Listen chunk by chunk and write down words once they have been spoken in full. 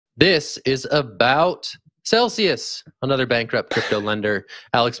This is about Celsius, another bankrupt crypto lender.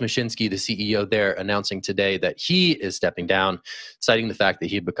 Alex Mashinsky, the CEO there, announcing today that he is stepping down, citing the fact that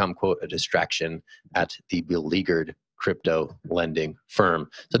he had become, quote, a distraction at the beleaguered crypto lending firm.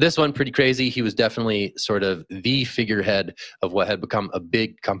 So this one, pretty crazy. He was definitely sort of the figurehead of what had become a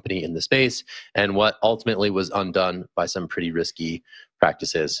big company in the space and what ultimately was undone by some pretty risky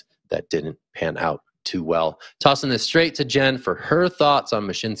practices that didn't pan out too well. Tossing this straight to Jen for her thoughts on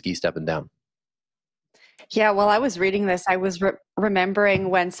Mashinsky stepping down. Yeah, while I was reading this, I was remembering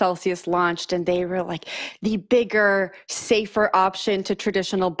when Celsius launched and they were like the bigger, safer option to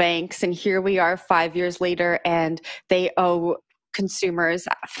traditional banks. And here we are 5 years later, and they owe consumers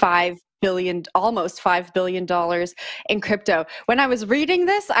almost $5 billion in crypto. When I was reading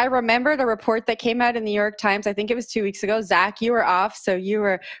this, I remembered a report that came out in the New York Times. I think it was 2 weeks ago. Zach, you were off, so you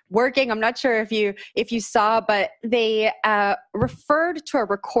were working. I'm not sure if you saw, but they referred to a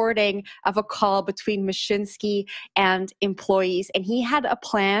recording of a call between Mashinsky and employees, and he had a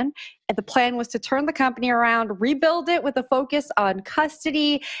plan. The plan was to turn the company around, rebuild it with a focus on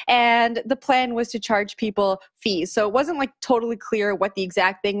custody, and the plan was to charge people fees. So it wasn't like totally clear what the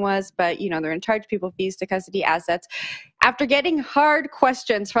exact thing was, but they're going to charge people fees to custody assets. After getting hard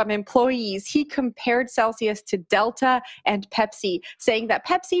questions from employees, he compared Celsius to Delta and Pepsi, saying that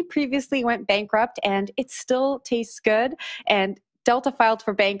Pepsi previously went bankrupt and it still tastes good, and Delta filed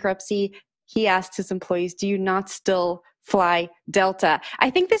for bankruptcy. He asked his employees, "Do you not still fly Delta?" I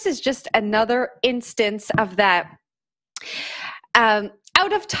think this is just another instance of that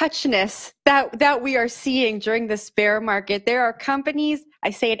out of touchness that we are seeing during this bear market. There are companies,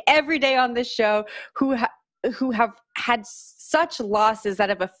 I say it every day on this show, who have had such losses that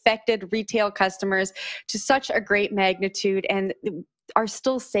have affected retail customers to such a great magnitude and are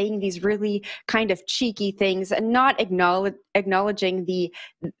still saying these really kind of cheeky things and not acknowledging the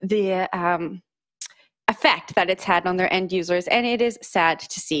effect that it's had on their end users. And it is sad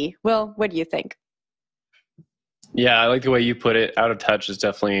to see. Will, what do you think? Yeah, I like the way you put it. Out of touch is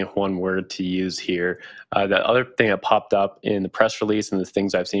definitely one word to use here. The other thing that popped up in the press release and the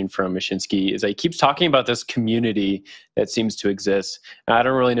things I've seen from Mashinsky is that he keeps talking about this community that seems to exist. And I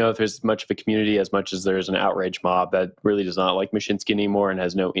don't really know if there's much of a community as much as there's an outrage mob that really does not like Mashinsky anymore and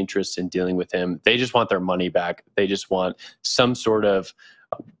has no interest in dealing with him. They just want their money back. They just want some sort of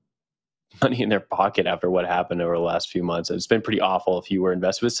money in their pocket after what happened over the last few months. It's been pretty awful if you were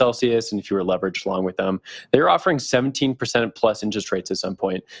invested with Celsius and if you were leveraged along with them. They were offering 17% plus interest rates at some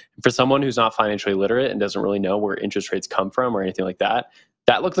point. For someone who's not financially literate and doesn't really know where interest rates come from or anything like that,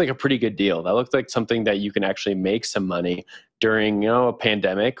 that looked like a pretty good deal. That looked like something that you can actually make some money during a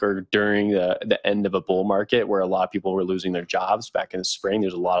pandemic or during the end of a bull market where a lot of people were losing their jobs back in the spring.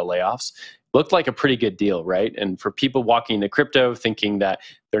 There's a lot of layoffs. Looked like a pretty good deal, right? And for people walking into crypto thinking that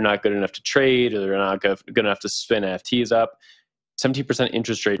they're not good enough to trade or they're not good enough to spin NFTs up, 17%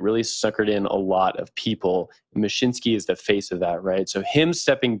 interest rate really suckered in a lot of people. Mashinsky is the face of that, right? So him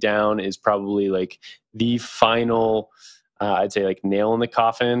stepping down is probably like the final, I'd say, like nail in the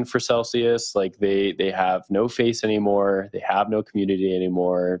coffin for Celsius. Like they have no face anymore. They have no community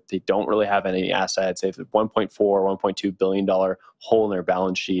anymore. They don't really have any assets. They have a $1.2 billion hole in their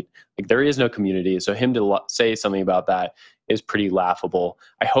balance sheet. Like there is no community. So him to say something about that is pretty laughable.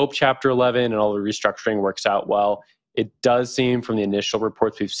 I hope Chapter 11 and all the restructuring works out well. It does seem from the initial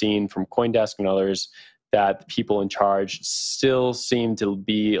reports we've seen from CoinDesk and others that the people in charge still seem to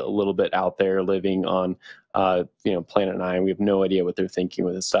be a little bit out there living on Planet Nine. We have no idea what they're thinking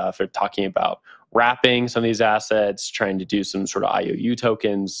with this stuff. They're talking about wrapping some of these assets, trying to do some sort of IOU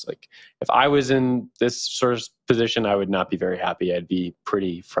tokens. Like if I was in this sort of position, I would not be very happy. I'd be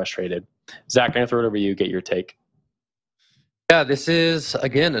pretty frustrated. Zach, I'm going to throw it over to you, get your take. Yeah, this is,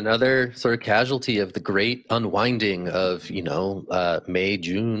 again, another sort of casualty of the great unwinding of, May,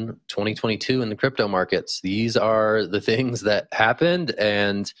 June 2022 in the crypto markets. These are the things that happened,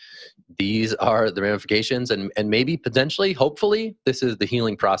 and these are the ramifications, and maybe potentially, hopefully, this is the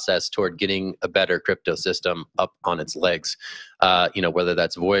healing process toward getting a better crypto system up on its legs. Whether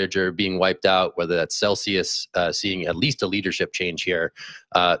that's Voyager being wiped out, whether that's Celsius seeing at least a leadership change here.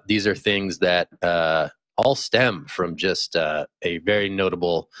 These are things that all stem from just a very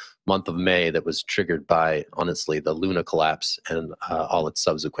notable month of May that was triggered by, honestly, the Luna collapse and all its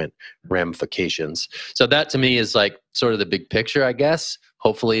subsequent ramifications. So that to me is like sort of the big picture, I guess.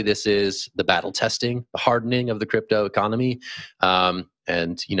 Hopefully this is the battle testing, the hardening of the crypto economy. And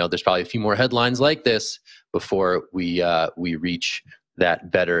there's probably a few more headlines like this before we reach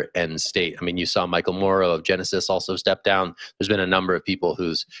that better end state. I mean, you saw Michael Morrow of Genesis also step down. There's been a number of people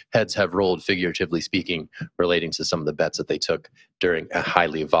whose heads have rolled, figuratively speaking, relating to some of the bets that they took during a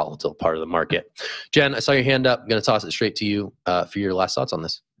highly volatile part of the market. Jen, I saw your hand up. I'm going to toss it straight to you for your last thoughts on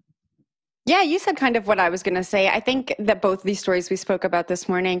this. Yeah, you said kind of what I was going to say. I think that both of these stories we spoke about this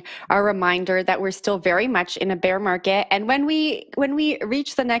morning are a reminder that we're still very much in a bear market. And when we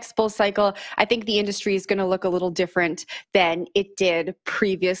reach the next bull cycle, I think the industry is going to look a little different than it did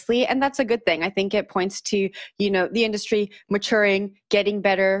previously. And that's a good thing. I think it points to, the industry maturing, getting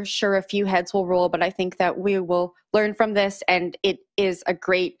better. Sure, a few heads will roll, but I think that we will learn from this. And it is a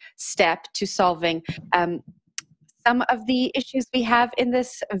great step to solving some of the issues we have in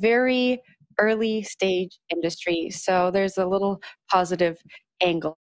this very early stage industry. So there's a little positive angle.